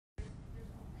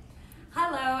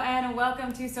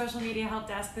welcome to Social Media Help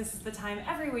Desk. This is the time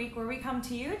every week where we come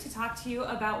to you to talk to you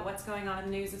about what's going on in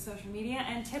the news of social media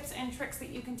and tips and tricks that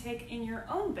you can take in your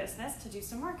own business to do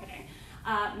some marketing.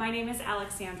 My name is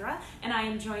Alexandra, and I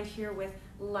am joined here with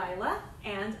Lila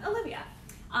and Olivia.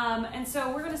 And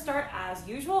so we're going to start, as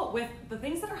usual, with the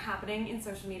things that are happening in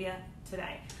social media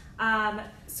today.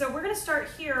 So we're going to start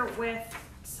here with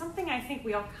something I think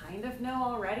we all kind of know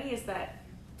already, is that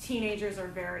teenagers are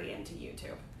very into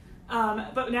YouTube.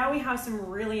 But now we have some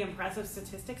really impressive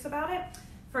statistics about it.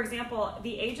 For example,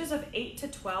 the ages of 8 to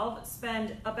 12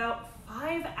 spend about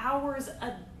 5 hours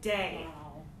a day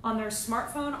on their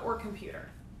smartphone or computer.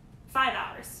 5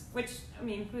 hours, which, I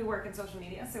mean, we work in social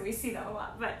media, so we see that a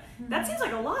lot. But that seems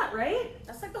like a lot, right?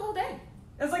 That's like the whole day.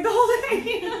 That's like the whole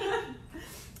day.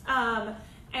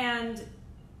 And,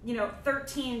 you know,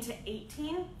 13 to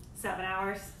 18, 7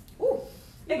 hours. Ooh.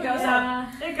 It goes up.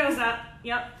 It goes up.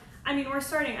 Yep. I mean, I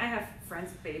have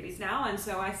friends with babies now, and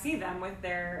so I see them with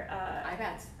their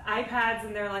iPads,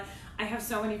 and they're like, I have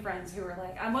so many friends who are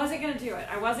like, I wasn't going to do it.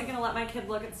 I wasn't going to let my kid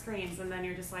look at screens, and then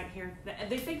you're just like, here,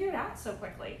 they figure it out so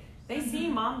quickly. They see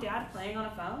mom, dad playing on a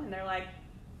phone, and they're like,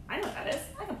 I know what that is.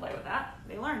 I can play with that.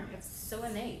 They learn. It's so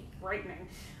innate. Frightening.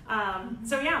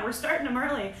 So yeah, we're starting them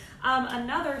early.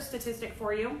 Another statistic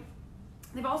for you.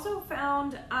 They've also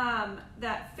found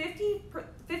that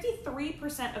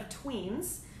 53% of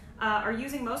tweens are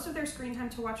using most of their screen time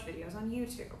to watch videos on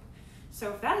YouTube.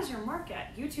 So if that is your market,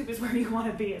 YouTube is where you want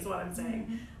to be, is what I'm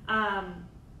saying. I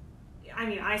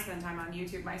mean, I spend time on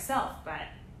YouTube myself, but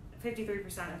 53%,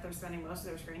 if they're spending most of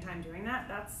their screen time doing that,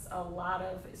 that's a lot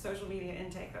of social media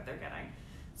intake that they're getting.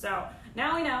 So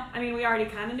now we know. I mean, we already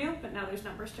kind of knew, but now there's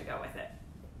numbers to go with it.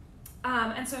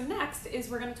 And so next is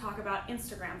we're going to talk about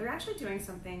Instagram. They're actually doing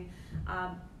something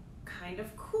kind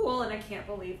of cool, and I can't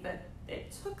believe that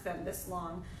it took them this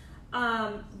long.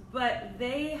 But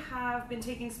they have been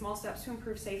taking small steps to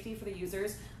improve safety for the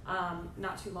users.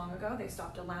 Not too long ago, they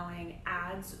stopped allowing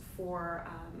ads for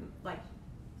like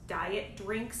diet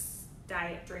drinks,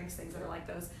 things that are like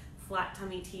those flat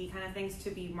tummy tea kind of things,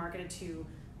 to be marketed to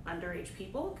underage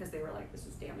people, because they were like, this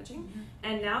is damaging.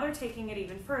 And now they're taking it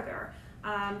even further.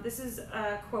 This is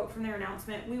a quote from their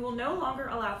announcement. We will no longer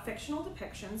allow fictional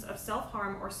depictions of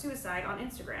self-harm or suicide on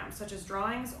Instagram, such as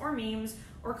drawings or memes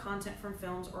or content from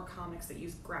films or comics that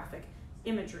use graphic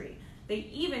imagery. They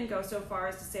even go so far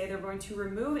as to say they're going to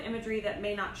remove imagery that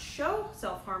may not show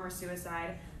self-harm or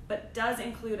suicide, but does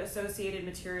include associated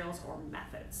materials or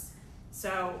methods.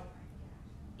 So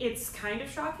it's kind of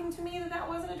shocking to me that that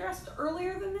wasn't addressed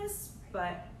earlier than this,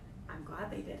 but I'm glad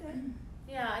they did it.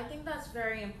 Yeah, I think that's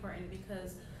very important,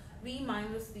 because we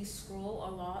mindlessly scroll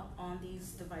a lot on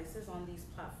these devices, on these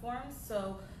platforms.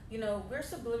 So, you know, we're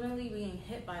subliminally being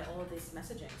hit by all of this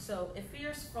messaging. So if we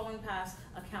are scrolling past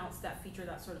accounts that feature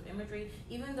that sort of imagery,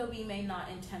 even though we may not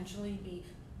intentionally be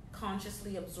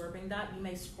consciously absorbing that, we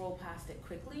may scroll past it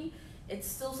quickly, it's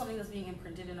still something that's being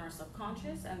imprinted in our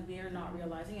subconscious, and we are not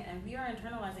realizing it, and we are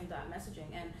internalizing that messaging.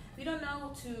 And we don't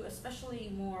know, to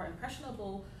especially more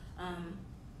impressionable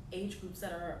age groups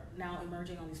that are now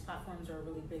emerging on these platforms, or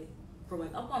really big,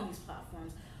 growing up on these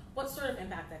platforms, what sort of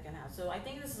impact that can have. So I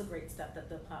think this is a great step that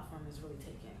the platform is really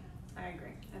taking. I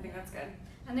agree. I think that's good.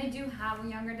 And they do have a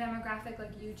younger demographic,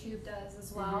 like YouTube does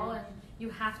as well. And you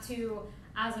have to,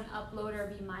 as an uploader,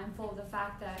 be mindful of the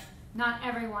fact that not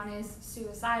everyone is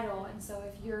suicidal. And so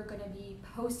if you're going to be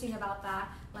posting about that,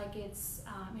 like it's,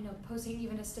 you know, posting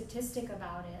even a statistic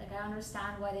about it, like I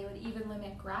understand why they would even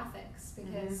limit graphics,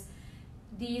 because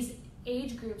these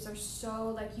age groups are so,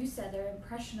 like you said, they're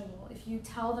impressionable. If you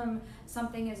tell them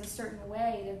something is a certain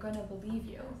way, they're going to believe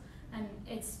you. And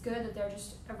it's good that they're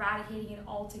just eradicating it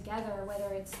altogether,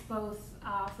 whether it's both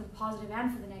for the positive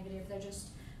and for the negative. They're just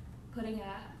putting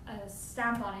a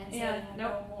stamp on it and saying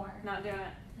no more. Not doing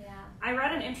it. Yeah. I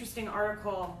read an interesting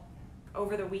article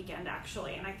over the weekend,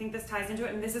 actually, and I think this ties into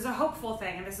it, and this is a hopeful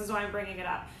thing, and this is why I'm bringing it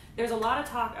up. There's a lot of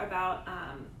talk about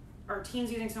our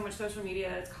teens using so much social media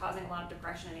that it's causing a lot of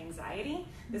depression and anxiety.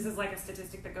 This is like a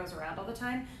statistic that goes around all the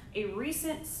time. A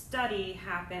recent study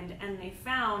happened, and they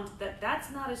found that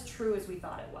that's not as true as we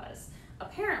thought it was.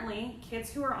 Apparently,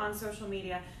 kids who are on social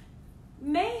media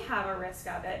may have a risk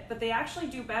of it, but they actually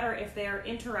do better if they are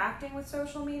interacting with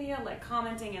social media, like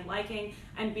commenting and liking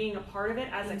and being a part of it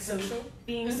as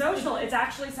being social. It's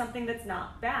actually something that's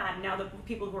not bad. Now, the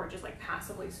people who are just like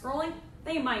passively scrolling,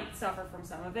 they might suffer from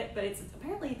some of it, but it's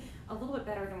apparently a little bit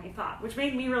better than we thought, which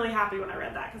made me really happy when I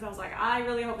read that, because I was like, I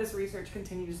really hope this research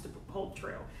continues to hold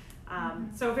true.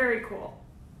 So very cool.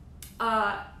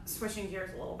 Switching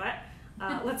gears a little bit,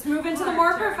 let's move into the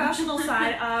more professional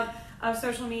side of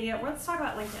social media. Let's talk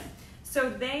about LinkedIn. So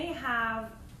they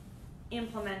have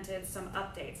implemented some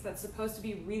updates that's supposed to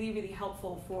be really, really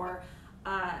helpful for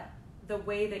the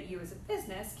way that you as a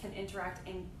business can interact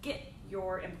and get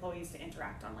your employees to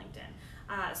interact on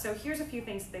LinkedIn. So here's a few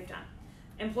things that they've done.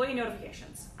 Employee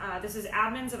notifications. This is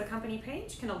admins of a company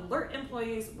page can alert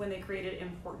employees when they created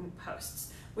important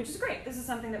posts, which is great. This is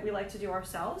something that we like to do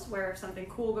ourselves, where if something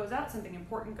cool goes out, something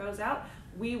important goes out,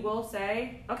 we will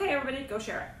say, okay, everybody, go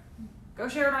share it. Go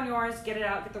share it on yours, get it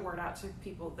out, get the word out to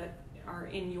people that are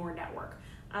in your network.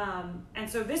 And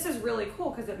so this is really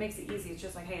cool because it makes it easy. It's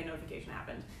just like, hey, a notification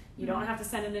happened. You don't have to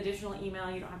send an additional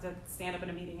email. You don't have to stand up in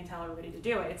a meeting and tell everybody to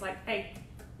do it. It's like, hey,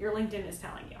 your LinkedIn is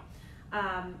telling you.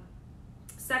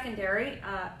 Secondary,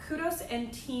 kudos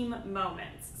and team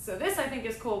moments. So this I think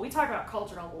is cool. We talk about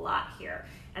culture a lot here.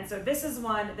 And so this is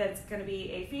one that's going to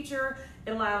be a feature.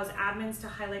 It allows admins to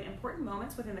highlight important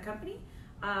moments within the company,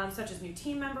 such as new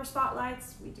team member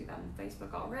spotlights. We do that on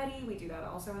Facebook already. We do that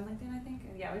also on LinkedIn, I think.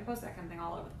 Yeah, we post that kind of thing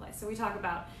all over the place. So we talk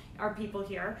about our people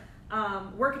here,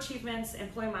 work achievements,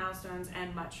 employee milestones,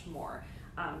 and much more.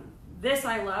 This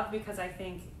I love because I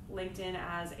think LinkedIn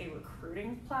as a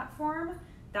recruiting platform,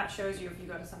 that shows you if you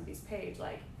go to somebody's page,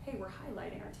 like, hey, we're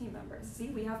highlighting our team members.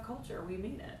 See, we have culture. We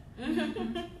mean it.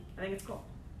 I think it's cool.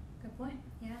 Good point.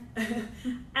 Yeah.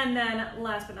 And then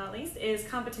last but not least is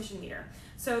competition meter.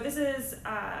 So this is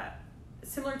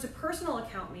similar to personal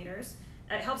account meters.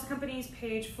 It helps a company's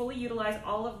page fully utilize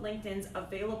all of LinkedIn's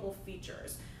available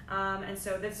features. And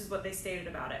so this is what they stated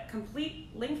about it.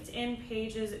 Complete LinkedIn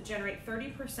pages generate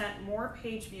 30% more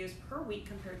page views per week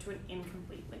compared to an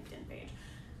incomplete LinkedIn page.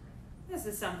 This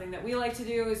is something that we like to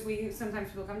do. Is sometimes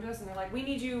people come to us and they're like, we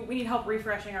need help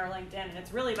refreshing our LinkedIn, and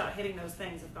it's really about hitting those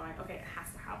things of going, okay, it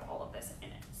has to have all of this in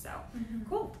it. So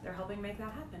cool, they're helping make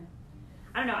that happen.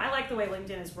 I don't know, I like the way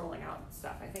LinkedIn is rolling out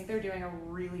stuff. I think they're doing a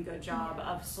really good job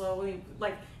of slowly,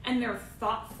 and they're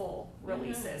thoughtful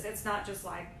releases. It's not just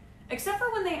like, except for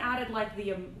when they added like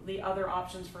the other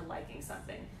options for liking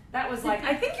something. That was like,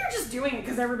 I think you're just doing it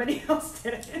because everybody else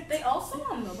did it. They also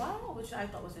on mobile, which I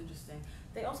thought was interesting.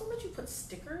 They also let you put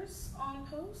stickers on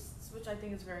posts, which I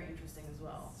think is very interesting as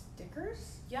well.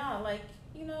 Stickers? Yeah, like,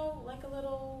 like a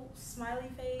little smiley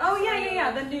face. Oh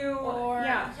yeah. The new,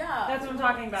 yeah. That's what I'm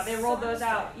talking about. They rolled those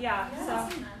out. Yeah. So.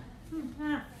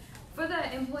 For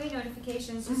the employee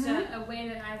notifications, just a way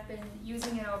that I've been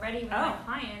using it already with my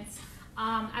clients,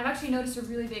 I've actually noticed a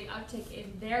really big uptick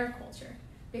in their culture.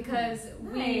 Because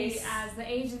we, as the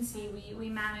agency, we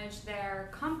manage their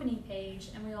company page,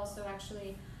 and we also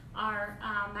actually are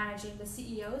managing the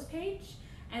CEO's page.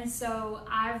 And so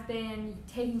I've been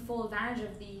taking full advantage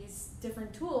of these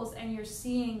different tools, and you're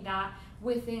seeing that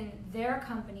within their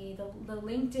company, the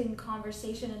LinkedIn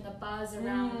conversation and the buzz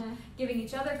around giving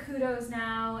each other kudos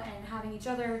now and having each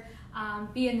other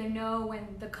be in the know when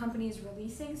the company is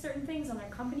releasing certain things on their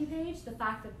company page. The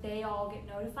fact that they all get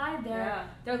notified,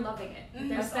 they're loving it.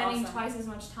 They're spending twice as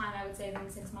much time, I would say, than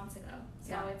 6 months ago.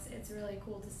 So it's really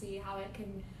cool to see how it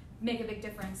can make a big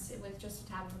difference with just a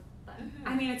tap of a button.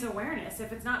 I mean, it's awareness.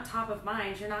 If it's not top of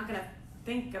mind, you're not going to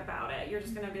think about it. You're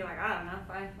just going to be like, I don't know,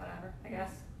 fine, whatever, I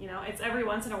guess. It's every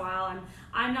once in a while.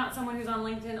 I'm not someone who's on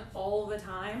LinkedIn all the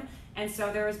time. And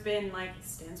so there's been like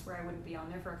stints where I wouldn't be on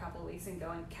there for a couple of weeks and go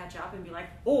and catch up and be like,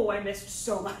 oh, I missed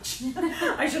so much.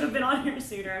 I should have been on here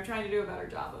sooner. I'm trying to do a better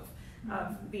job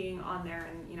of being on there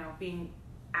and, being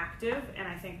active. And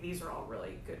I think these are all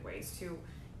really good ways to,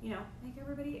 make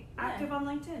everybody active on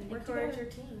LinkedIn. Work towards your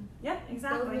team. Yeah,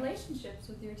 exactly. Build relationships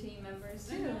with your team members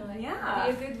too. Be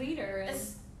a good leader and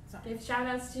give shout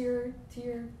outs to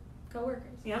your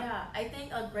coworkers. Yeah, I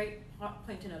think a great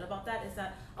point to note about that is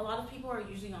that a lot of people are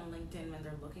usually on LinkedIn when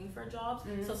they're looking for jobs.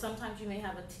 So sometimes you may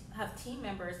have have team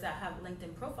members that have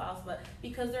LinkedIn profiles, but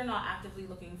because they're not actively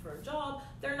looking for a job,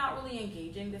 they're not really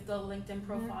engaging with the LinkedIn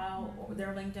profile or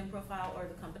their LinkedIn profile or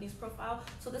the company's profile.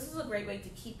 So this is a great way to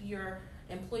keep your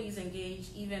employees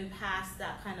engaged even past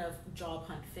that kind of job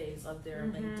hunt phase of their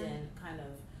LinkedIn kind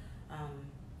of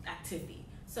activity.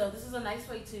 So this is a nice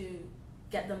way to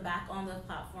get them back on the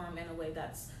platform in a way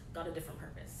that's got a different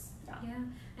purpose. Yeah,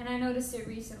 and I noticed it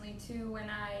recently too when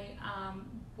I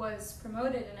was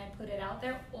promoted and I put it out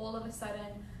there. All of a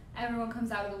sudden, everyone comes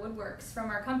out of the woodworks from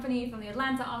our company, from the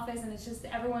Atlanta office, and it's just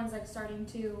everyone's like starting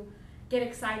to get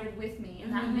excited with me,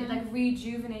 and that like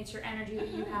rejuvenates your energy that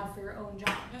you have for your own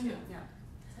job too. Yeah.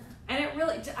 And it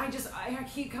really, I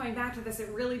keep coming back to this. It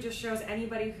really just shows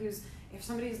anybody if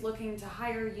somebody's looking to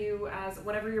hire you as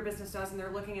whatever your business does, and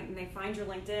they're looking at and they find your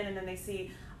LinkedIn and then they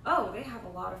see, oh, they have a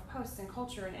lot of posts and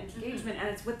culture and engagement, and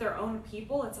it's with their own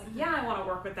people. It's like, yeah, I want to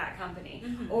work with that company.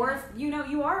 Or if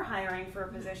you are hiring for a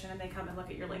position and they come and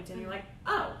look at your LinkedIn, you're like,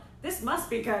 oh, this must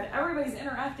be good. Everybody's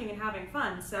interacting and having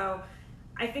fun. So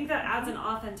I think that adds an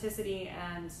authenticity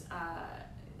and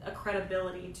a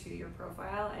credibility to your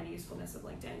profile and usefulness of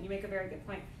LinkedIn. You make a very good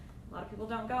point. A lot of people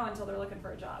don't go until they're looking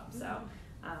for a job. So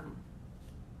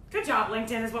good job,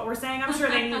 LinkedIn, is what we're saying. I'm sure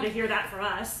they needed to hear that from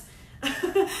us.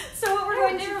 So what we're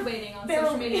going, they were waiting on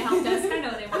social media help desk. I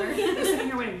know they were. They're sitting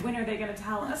here waiting. When are they going to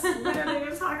tell us? When are they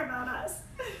going to talk about us?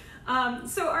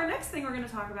 So our next thing we're going to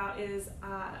talk about is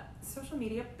social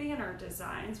media banner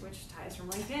designs, which ties from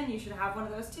LinkedIn. You should have one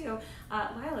of those too.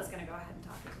 Lila's going to go ahead and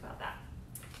talk to us about that.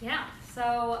 Yeah,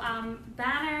 so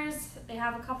banners, they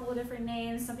have a couple of different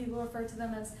names. Some people refer to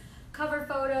them as cover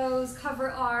photos,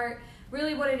 cover art.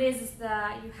 Really what it is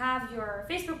that you have your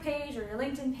Facebook page or your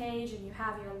LinkedIn page and you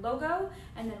have your logo,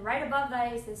 and then right above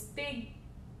that is this big,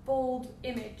 bold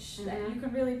image that you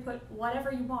can really put whatever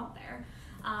you want there.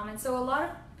 And so a lot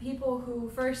of people who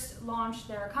first launch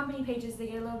their company pages, they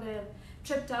get a little bit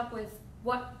tripped up with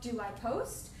what do I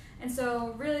post? And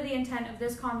so really the intent of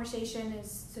this conversation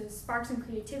is to spark some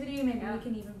creativity. Maybe we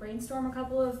can even brainstorm a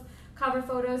couple of cover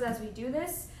photos as we do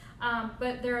this.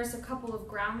 But there's a couple of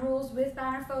ground rules with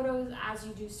banner photos as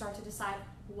you do start to decide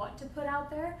what to put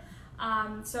out there.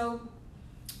 So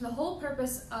the whole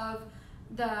purpose of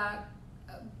the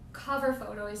cover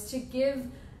photo is to give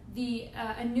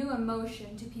a new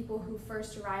emotion to people who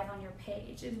first arrive on your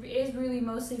page. It is really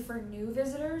mostly for new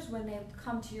visitors when they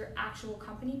come to your actual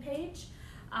company page.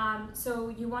 So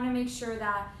you want to make sure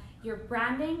that your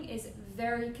branding is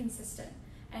very consistent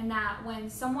and that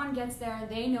when someone gets there,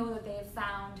 they know that they have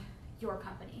found your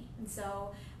company. And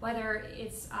so whether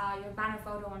it's your banner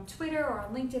photo on Twitter or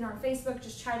on LinkedIn or on Facebook,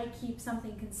 just try to keep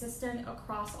something consistent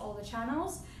across all the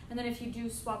channels. And then if you do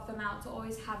swap them out, to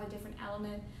always have a different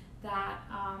element that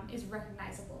is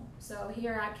recognizable. So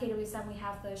here at KWSM we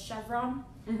have the chevron,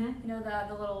 you know,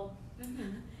 the little,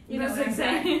 you know,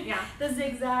 zigzag, the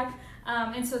zigzag.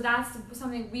 And so that's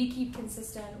something we keep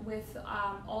consistent with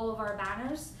all of our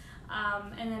banners.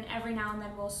 And then every now and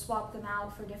then we'll swap them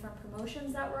out for different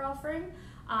promotions that we're offering,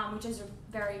 which is a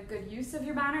very good use of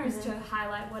your banner, is to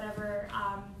highlight whatever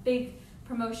big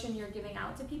promotion you're giving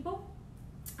out to people.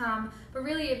 But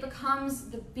really it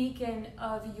becomes the beacon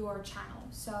of your channel.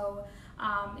 So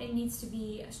it needs to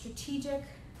be a strategic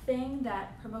thing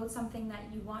that promotes something that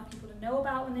you want people to know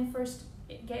about when they first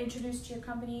get introduced to your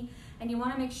company, and you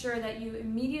want to make sure that you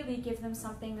immediately give them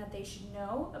something that they should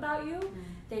know about you,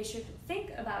 they should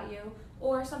think about you,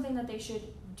 or something that they should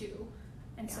do.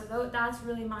 And so that's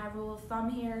really my rule of thumb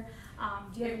here.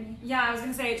 Do you have any? Yeah, I was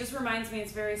going to say, it just reminds me,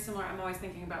 it's very similar. I'm always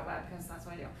thinking about web because that's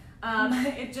what I do.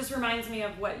 It just reminds me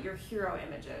of what your hero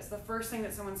image is. The first thing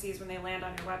that someone sees when they land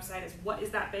on your website is, what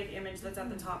is that big image that's at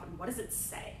the top and what does it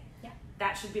say? Yeah.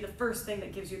 That should be the first thing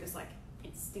that gives you this like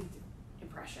instinctive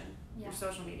impression. Yeah. Your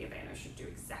social media banners should do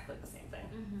exactly the same thing.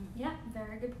 Yeah,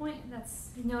 very good point. That's,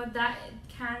 you know, that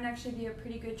can actually be a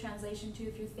pretty good translation too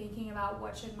if you're thinking about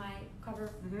what should my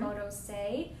cover photos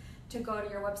say, to go to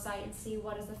your website and see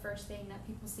what is the first thing that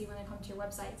people see when they come to your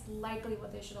website. It's likely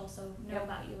what they should also know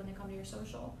about you when they come to your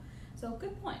social. So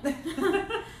good point.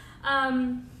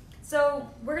 So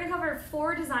we're going to cover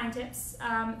 4 design tips.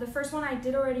 The first one I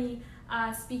did already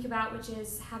speak about, which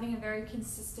is having a very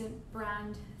consistent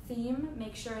brand theme.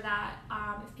 Make sure that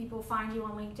if people find you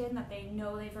on LinkedIn, that they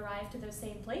know they've arrived to the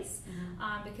same place,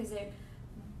 because it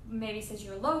maybe says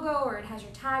your logo, or it has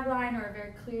your tagline, or it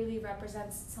very clearly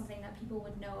represents something that people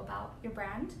would know about your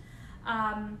brand.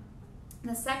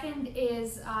 The second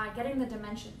is getting the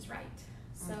dimensions right.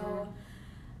 So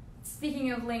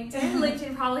speaking of LinkedIn,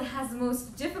 LinkedIn probably has the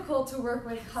most difficult to work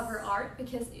with cover art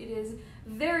because it is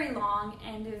very long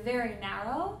and very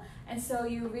narrow, and so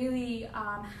you really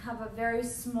have a very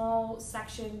small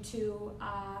section to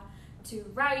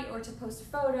write or to post a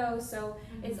photo, so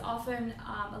it's often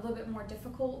a little bit more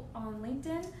difficult on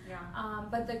LinkedIn.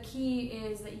 But the key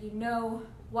is that you know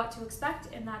what to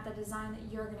expect, and that the design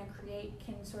that you're going to create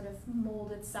can sort of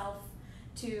mold itself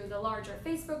to the larger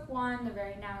Facebook one, the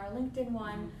very narrow LinkedIn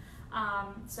one.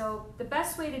 So the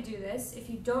best way to do this, if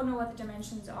you don't know what the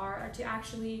dimensions are to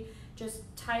actually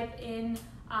just type in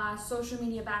social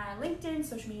media banner LinkedIn,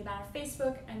 social media banner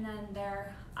Facebook, and then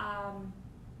their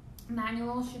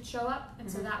manual should show up, and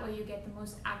so that way you get the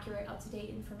most accurate, up-to-date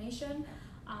information.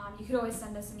 You could always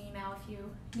send us an email if you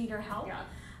need our help.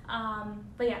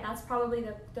 But yeah, that's probably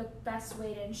the best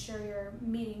way to ensure you're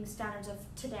meeting standards of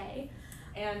today.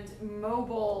 And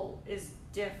mobile is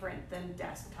different than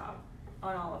desktop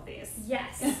on all of these.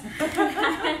 Yes.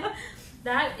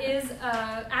 That is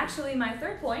actually my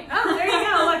third point. Oh, there you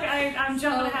go. Look, I'm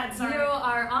jumping ahead. Sorry. You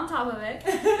are on top of it.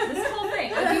 This whole thing.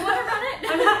 Do you want to run it?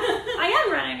 I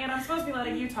am running it. I'm supposed to be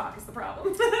letting you talk is the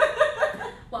problem.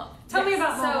 Well, tell me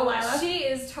about mobile, Lila. She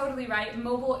is totally totally right.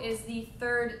 Mobile is the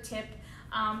third tip.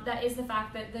 That is the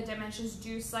fact that the dimensions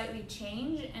do slightly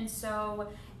change, and so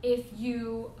if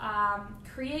you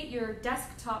create your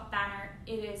desktop banner,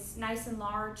 it is nice and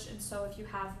large, and so if you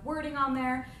have wording on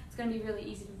there, it's going to be really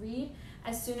easy to read.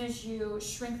 As soon as you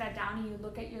shrink that down and you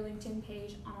look at your LinkedIn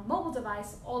page on a mobile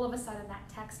device, all of a sudden that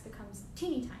text becomes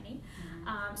teeny tiny.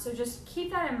 So just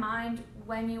keep that in mind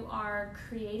when you are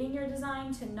creating your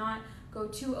design, to not go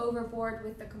too overboard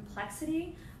with the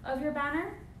complexity of your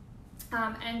banner.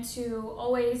 And to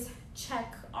always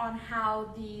check on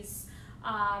how these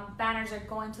banners are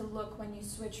going to look when you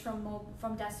switch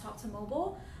from desktop to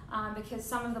mobile, because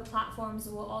some of the platforms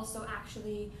will also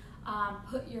actually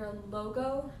put your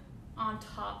logo on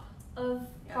top of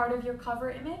part of your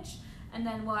cover image. And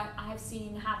then what I've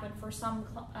seen happen for some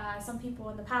people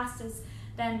in the past is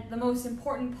then the most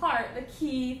important part, the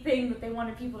key thing that they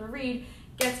wanted people to read,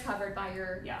 gets covered by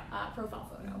your profile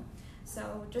photo.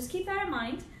 So just keep that in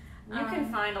mind. You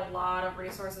can find a lot of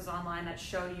resources online that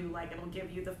show you, like, it'll give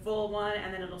you the full one,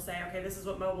 and then it'll say, okay, this is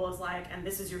what mobile is like, and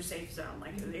this is your safe zone.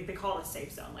 Like, they call it a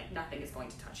safe zone. Like, nothing is going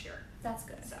to touch here. That's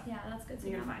good. So, yeah, that's good to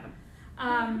you're know. going to find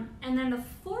them. And then the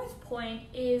fourth point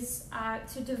is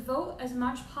to devote as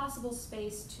much possible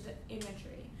space to the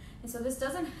imagery. And so this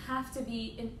doesn't have to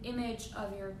be an image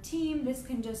of your team. This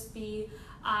can just be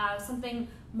something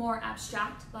more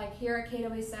abstract. Like here at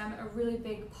KWSM, a really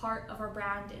big part of our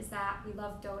brand is that we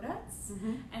love donuts.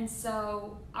 And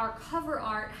so our cover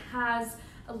art has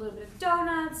a little bit of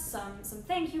donuts, some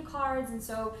thank you cards, and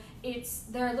so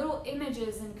there are little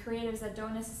images and creatives that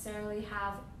don't necessarily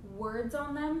have words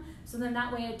on them, so then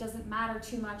that way it doesn't matter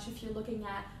too much if you're looking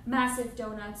at massive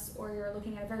donuts or you're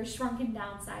looking at a very shrunken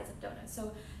down size of donuts.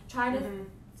 So try to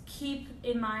keep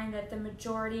in mind that the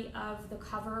majority of the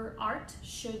cover art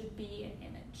should be an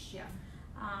image.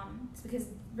 It's because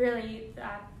really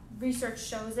research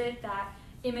shows it that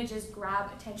images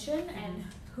grab attention, and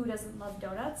who doesn't love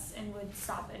donuts and would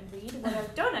stop and read what a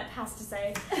donut has to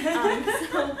say.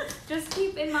 So just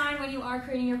keep in mind when you are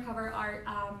creating your cover art,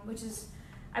 which is,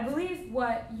 I believe,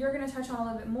 what you're going to touch on a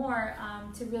little bit more,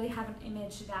 to really have an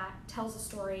image that tells a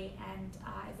story and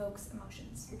evokes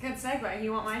emotions. Good segue.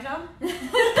 You want my job?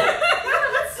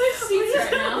 Let's switch seats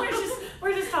right now.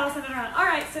 We're just tossing it around. All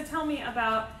right, so tell me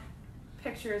about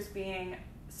pictures being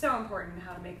so important and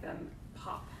how to make them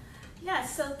pop.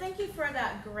 Yes, so thank you for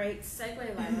that great segue,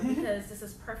 Lyra, because this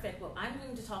is perfect. What I'm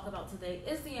going to talk about today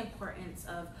is the importance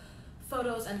of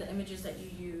photos and the images that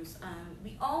you use.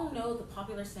 We all know the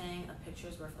popular saying, a picture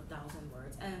is worth 1,000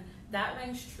 words, and that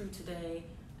rings true today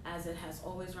as it has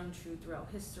always rung true throughout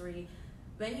history.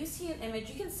 When you see an image,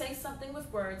 you can say something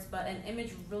with words, but an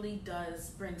image really does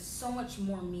bring so much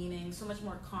more meaning, so much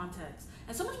more context,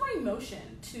 and so much more emotion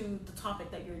to the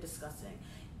topic that you're discussing.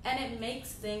 And it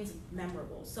makes things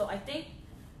memorable. So I think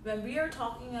when we are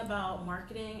talking about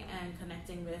marketing and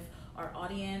connecting with our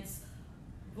audience,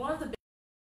 one of the big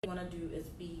things we want to do is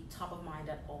be top of mind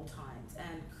at all times.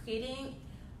 And creating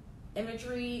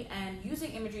imagery and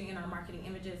using imagery in our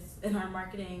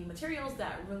marketing materials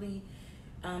that really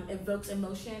evokes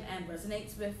emotion and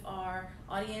resonates with our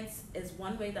audience is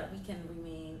one way that we can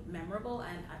remain memorable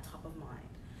and at top of mind.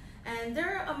 And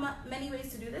there are many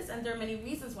ways to do this, and there are many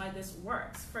reasons why this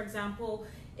works. For example,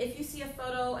 if you see a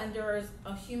photo and there is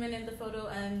a human in the photo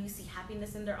and you see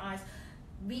happiness in their eyes,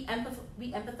 we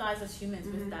empathize as humans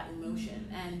with that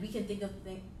emotion, and we can think of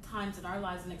times in our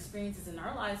lives and experiences in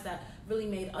our lives that really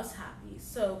made us happy.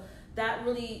 So that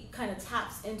really kind of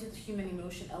taps into the human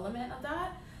emotion element of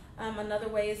that. Another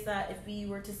way is that if we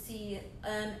were to see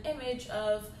an image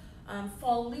of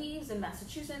fall leaves in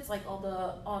Massachusetts, like all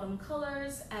the autumn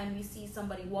colors, and we see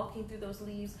somebody walking through those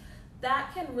leaves,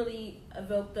 that can really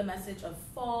evoke the message of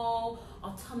fall,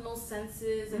 autumnal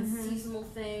senses and seasonal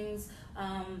things,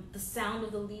 the sound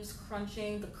of the leaves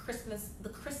crunching, the crispness,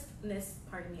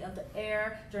 of the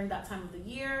air during that time of the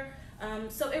year.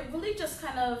 So it really just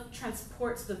kind of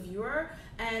transports the viewer,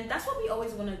 and that's what we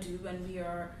always want to do when we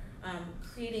are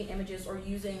creating images or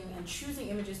using and choosing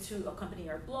images to accompany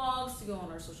our blogs, to go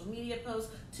on our social media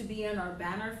posts, to be in our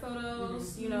banner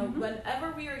photos. You know,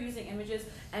 whenever we are using images,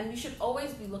 and we should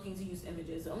always be looking to use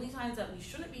images. The only times that we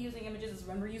shouldn't be using images is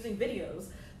when we're using videos.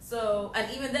 So, and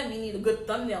even then we need a good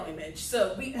thumbnail image.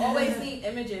 So we always need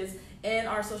images in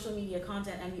our social media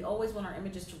content, and we always want our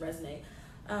images to resonate.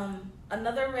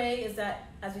 Another way is that,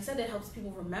 as we said, it helps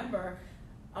people remember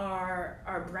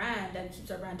our brand and keeps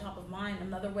our brand top of mind.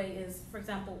 Another way is, for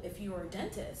example, if you are a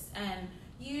dentist and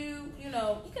you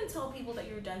can tell people that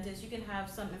you're a dentist, you can have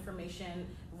some information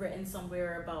written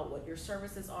somewhere about what your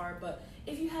services are, but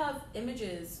if you have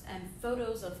images and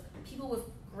photos of people with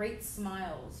great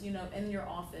smiles, you know, in your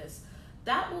office,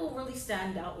 that will really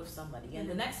stand out with somebody. And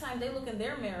the next time they look in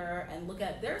their mirror and look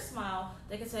at their smile,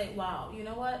 they can say, wow, you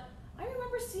know what? I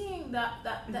remember seeing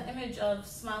that image of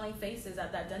smiling faces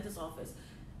at that dentist office.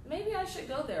 Maybe I should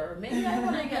go there, or maybe I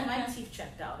want to get my teeth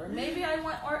checked out, or maybe I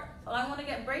want to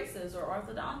get braces or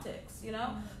orthodontics, you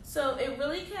know? So it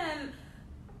really can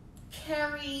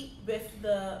carry with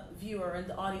the viewer and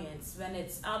the audience. When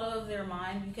it's out of their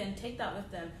mind, you can take that with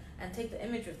them and take the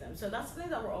image with them. So that's something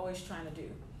that we're always trying to do.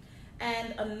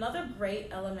 And another great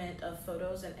element of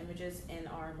photos and images in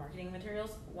our marketing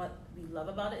materials, what we love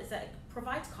about it is that it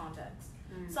provides context.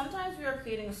 Sometimes we are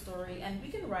creating a story and we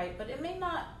can write, but it may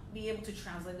not be able to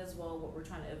translate as well what we're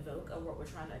trying to evoke or what we're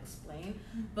trying to explain.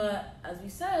 But as we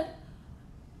said,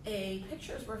 a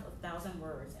picture is worth 1,000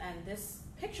 words. And this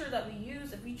picture that we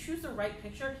use, if we choose the right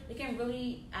picture, it can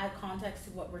really add context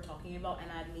to what we're talking about and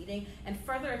add meaning and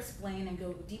further explain and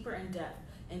go deeper in depth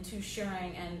into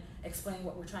sharing and explaining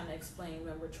what we're trying to explain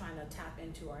when we're trying to tap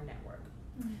into our network.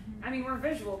 I mean, we're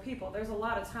visual people. There's a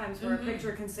lot of times where a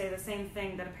picture can say the same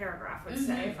thing that a paragraph would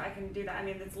say. If I can do that, I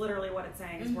mean, that's literally what it's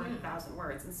saying. It's worth 1,000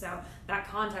 words. And so that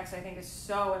context, I think, is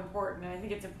so important. And I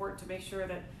think it's important to make sure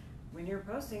that when you're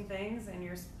posting things and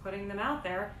you're putting them out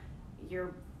there,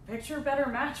 your picture better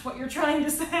match what you're trying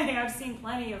to say. I've seen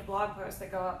plenty of blog posts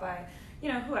that go up by,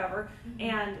 you know, whoever,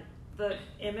 and the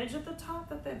image at the top,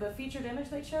 that the featured image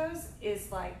they chose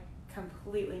is like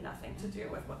completely nothing to do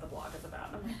with what the blog is about.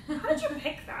 And I'm like, how did you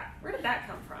pick that? Where did that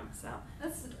come from? So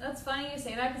that's funny you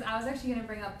say that, because I was actually going to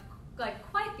bring up like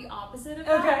quite the opposite of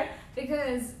that. Okay.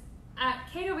 Because at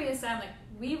KWSM, like,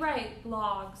 we write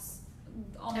blogs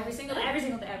Every single day. Every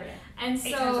single day. Every day. And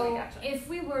 8 times a week, so actually. if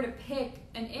we were to pick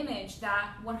an image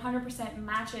that 100%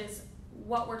 matches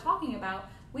what we're talking about,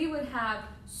 we would have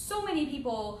so many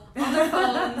people on their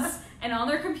phones and on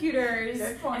their computers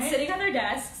and sitting on their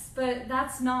desks, but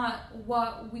that's not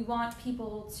what we want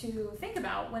people to think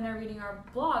about when they're reading our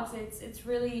blogs. It's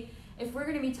really, if we're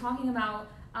going to be talking about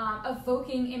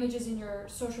evoking images in your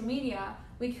social media,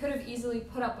 we could have easily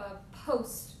put up a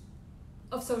post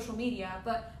of social media,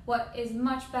 but what is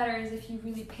much better is if you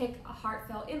really pick a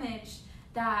heartfelt image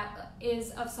that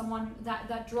is of someone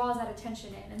that draws that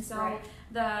attention in. And so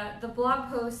the blog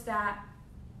post that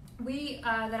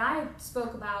I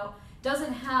spoke about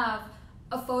doesn't have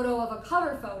a photo of a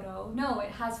cover photo. No, it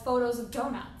has photos of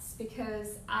donuts,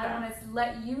 because I want to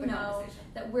let you know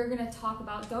that we're going to talk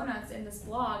about donuts in this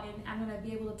blog, and I'm going to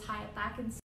be able to tie it back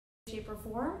in shape or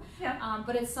form.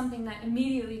 But it's something that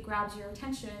immediately grabs your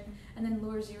attention and then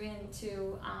lures you in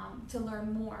to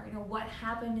learn more. You know, what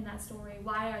happened in that story?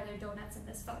 Why are there donuts in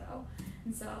this photo?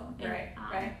 And so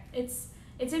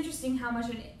it's interesting how much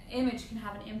an image can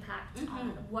have an impact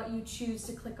on what you choose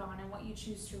to click on and what you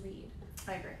choose to read.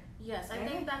 I agree. Yes, I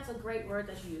think that's a great word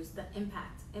that you use, the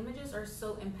impact. Images are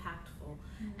so impactful,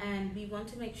 and we want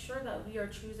to make sure that we are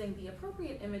choosing the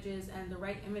appropriate images and the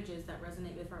right images that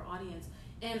resonate with our audience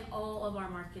in all of our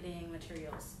marketing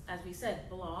materials. As we said,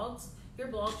 blogs, your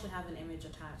blog should have an image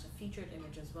attached, a featured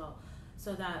image as well,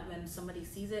 so that when somebody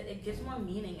sees it, it gives more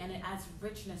meaning and it adds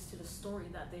richness to the story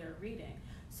that they are reading.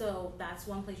 So that's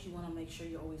one place you want to make sure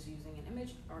you're always using an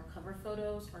image, or cover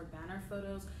photos, or banner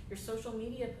photos, your social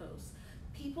media posts.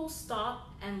 People stop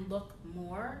and look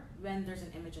more when there's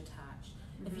an image attached.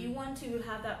 If you want to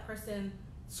have that person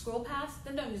scroll past,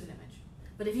 then don't use an image.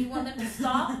 But if you want them to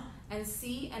stop and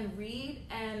see and read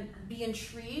and be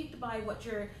intrigued by what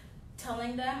you're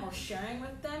telling them or sharing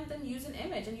with them, then use an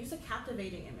image, and use a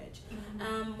captivating image.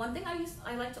 One thing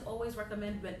I like to always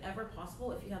recommend whenever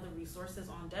possible, if you have the resources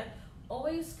on deck,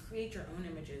 always create your own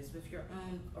images with your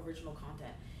own original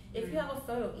content. If you have a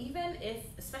photo, even if,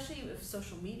 especially with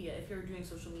social media, if you're doing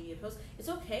social media posts, it's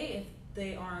okay if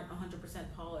they aren't 100%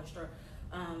 polished or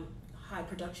high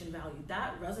production value.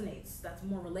 That resonates. That's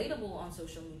more relatable on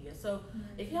social media. So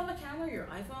if you have a camera, your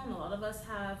iPhone, a lot of us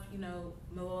have, you know,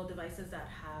 mobile devices that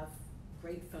have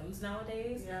great phones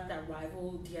nowadays that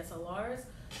rival DSLRs.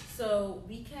 So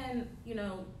we can, you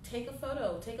know, take a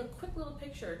photo, take a quick little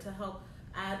picture to help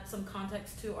add some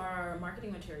context to our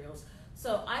marketing materials.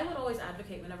 So I would always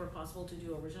advocate whenever possible to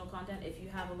do original content. If you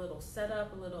have a little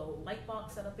setup, a little light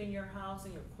box set up in your house,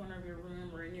 in your corner of your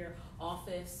room, or in your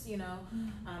office, you know,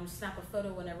 snap a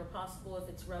photo whenever possible if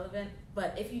it's relevant.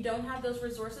 But if you don't have those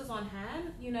resources on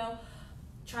hand, you know,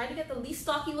 try to get the least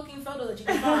stocky looking photo that you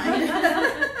can find.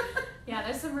 Yeah,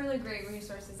 there's some really great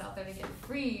resources out there to get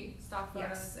free stock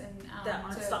photos and that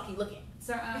aren't stocky looking.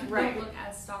 So don't look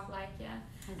as stock-like,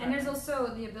 Exactly. And there's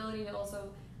also the ability to also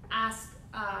ask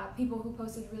people who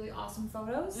posted really awesome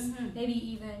photos, maybe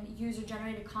even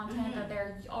user-generated content that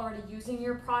they're already using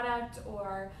your product,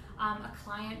 or a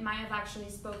client might have actually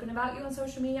spoken about you on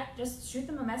social media, just shoot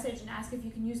them a message and ask if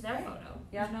you can use their photo.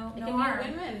 Yeah, There's no it can harm. be a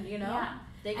win-win, you know? Yeah.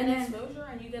 They get exposure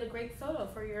and you get a great photo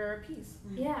for your piece.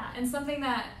 Yeah, and something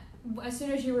that as soon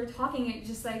as you were talking, it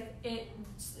just like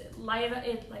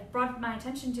brought my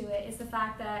attention to it is the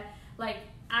fact that like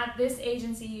at this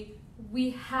agency we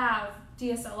have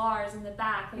DSLRs in the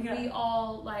back. Like we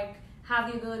all like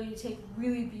have the ability to take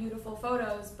really beautiful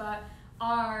photos, but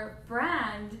our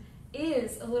brand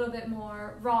is a little bit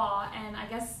more raw, and I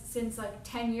guess since like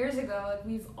 10 years ago, like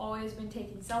we've always been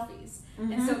taking selfies.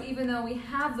 And so even though we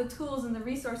have the tools and the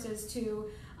resources to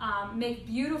make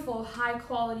beautiful, high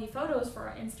quality photos for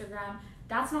our Instagram,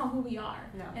 that's not who we are.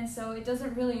 No. And so it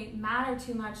doesn't really matter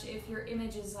too much if your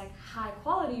image is like high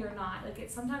quality or not. Like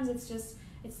sometimes it's just,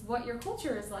 it's what your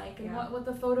culture is like and what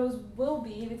the photos will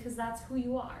be, because that's who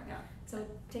you are. Yeah. So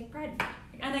take pride in that.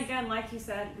 And again, like you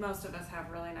said, most of us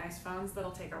have really nice phones that'll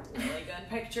take a really good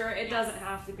picture. It doesn't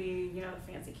have to be, you know, the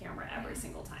fancy camera every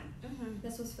single time.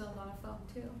 This was filmed on a phone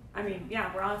too. I mean,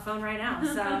 yeah, we're on a phone right now.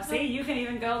 So see, you can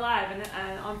even go live and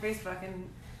on Facebook, and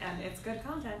it's good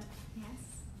content. Yes.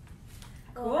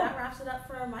 Cool. Well, that wraps it up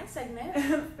for my segment.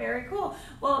 Very cool.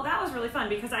 Well, that was really fun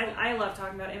because I love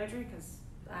talking about imagery because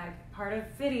I'm part of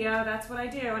video. That's what I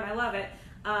do, and I love it.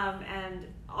 And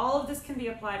all of this can be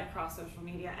applied across social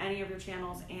media, any of your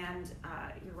channels, and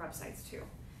your websites too.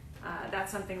 That's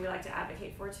something we like to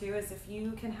advocate for too, is if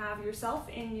you can have yourself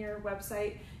in your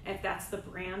website, if that's the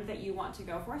brand that you want to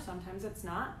go for. Sometimes it's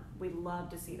not. We love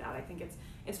to see that. I think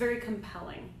it's very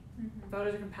compelling.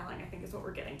 Photos are compelling, I think, is what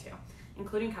we're getting to,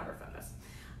 including cover photos.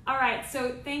 All right,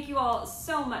 so thank you all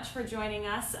so much for joining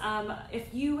us.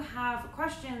 If you have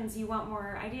questions, you want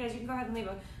more ideas, you can go ahead and leave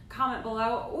a comment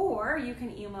below, or you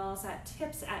can email us at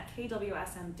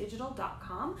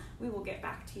tips@kwsmdigital.com. We will get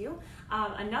back to you.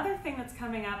 Another thing that's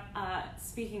coming up,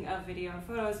 speaking of video and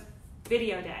photos,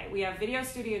 Video Day. We have Video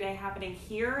Studio Day happening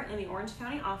here in the Orange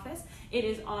County office. It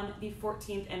is on the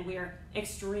 14th, and we are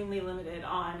extremely limited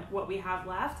on what we have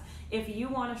left. If you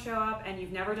want to show up and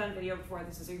you've never done video before,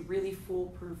 this is a really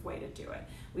foolproof way to do it.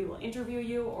 We will interview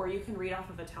you, or you can read off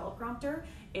of a teleprompter.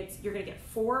 You're going to get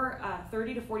 4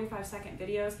 30 to 45 second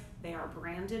videos. They are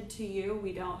branded to you.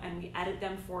 We edit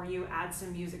them for you, add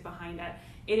some music behind it.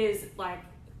 It is like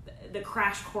the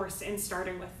crash course in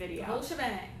starting with video. Whole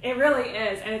shebang. It really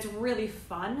is, and it's really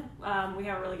fun. We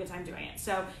have a really good time doing it.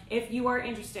 So if you are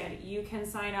interested, you can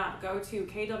sign up. Go to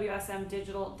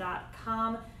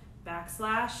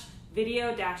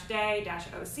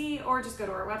kwsmdigital.com/video-day-OC, or just go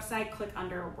to our website, click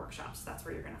under workshops. That's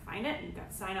where you're going to find it. You've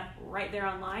got to sign up right there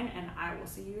online, and I will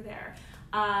see you there.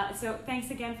 So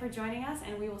thanks again for joining us,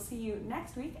 and we will see you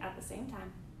next week at the same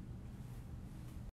time.